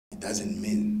doesn't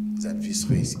mean that this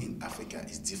risk in Africa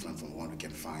is different from one we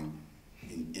can find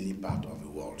in any part of the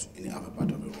world, any other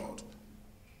part of the world.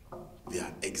 They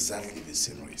are exactly the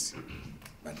same risk.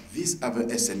 But these other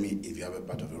SME in the other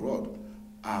part of the world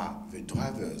are the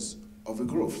drivers of the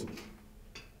growth.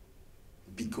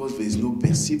 Because there is no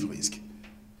perceived risk.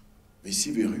 They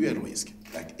see the real risk,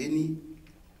 like any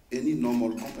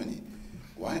normal company.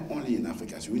 Why only in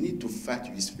Africa? So we need to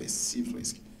fight this perceived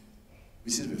risk.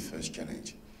 This is the first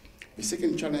challenge. The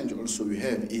second challenge also we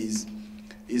have is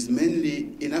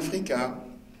mainly in Africa,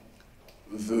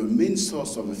 the main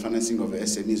source of the financing of the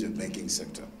SME is the banking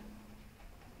sector.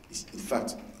 It's, in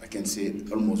fact, I can say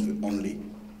almost the only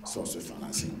source of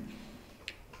financing.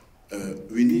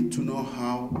 We need to know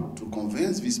how to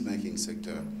convince this banking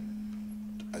sector,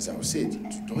 as I said,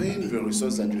 to drain the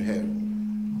resources that we have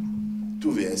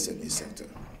to the SME sector.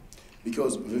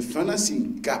 Because the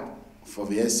financing gap for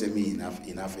the SME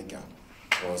in Africa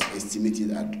was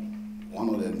estimated at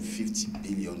 $150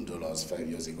 billion 5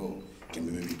 years ago, can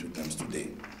be maybe 2 times today.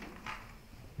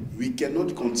 We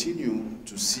cannot continue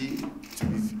to see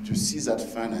that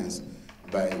finance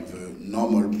by the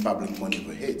normal public money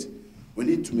we had. We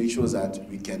need to make sure that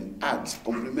we can add,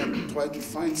 complement, try to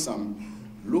find some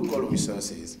local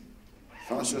resources,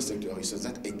 financial sector resources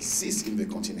that exist in the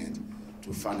continent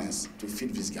to finance, to fill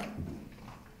this gap.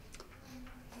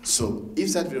 So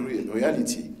if that's the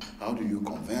reality, how do you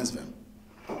convince them?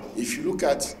 If you look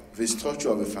at the structure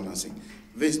of the financing,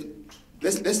 let's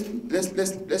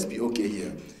be okay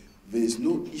here. There is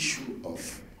no issue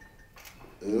of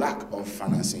lack of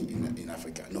financing in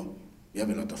Africa. No, we have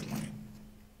a lot of money.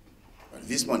 But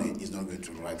this money is not going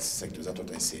to the right sectors, that's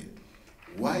what I say.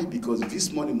 Why? Because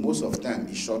this money most of the time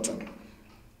is short-term.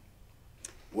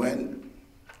 When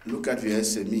you look at the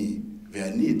SME,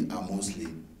 their needs are mostly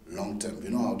long-term. We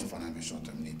know how to finance the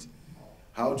short-term needs.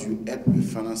 How do you help the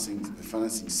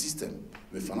financial system,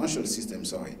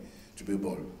 to be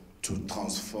able to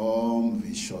transform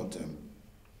the short-term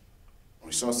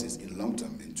resources in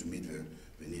long-term and to meet the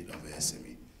need of the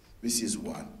SME? This is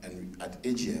one, and at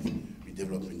AGF, we're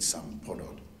developing some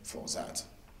product for that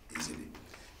easily.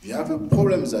 The other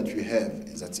problems that we have,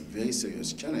 and that's a very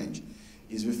serious challenge,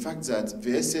 is the fact that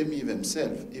the SME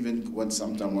themselves, even when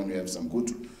sometimes when we have some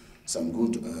good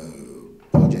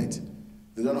project,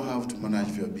 they don't know how to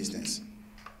manage their business.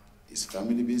 It's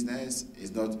family business.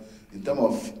 It's not, in terms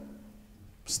of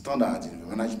standard in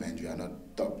the management, we are not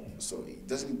top. So it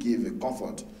doesn't give a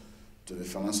comfort to the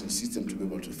financial system to be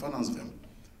able to finance them.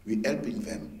 We're helping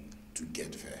them to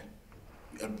get there.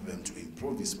 We help them to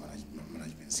improve this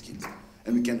management skills.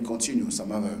 And we can continue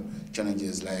some other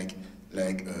challenges like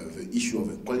the issue of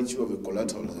the quality of the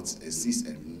collateral that exists,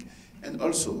 and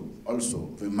also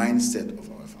the mindset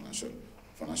of our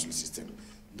financial system.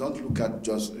 Don't look at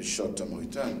just a short-term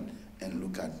return, and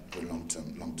look at the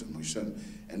long-term return,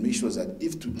 and make sure that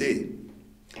if today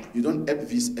you don't help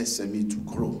this SME to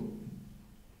grow,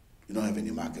 you don't have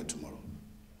any market tomorrow.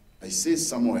 I say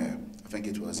somewhere, I think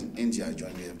it was in India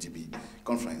during the FTB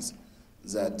conference,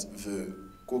 that the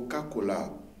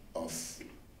Coca-Cola of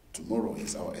tomorrow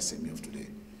is our SME of today.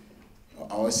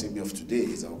 Our SME of today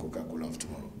is our Coca-Cola of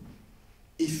tomorrow,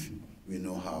 if we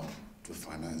know how to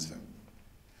finance them.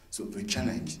 So the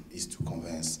challenge is to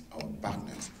convince our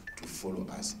partners to follow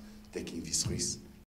us taking this risk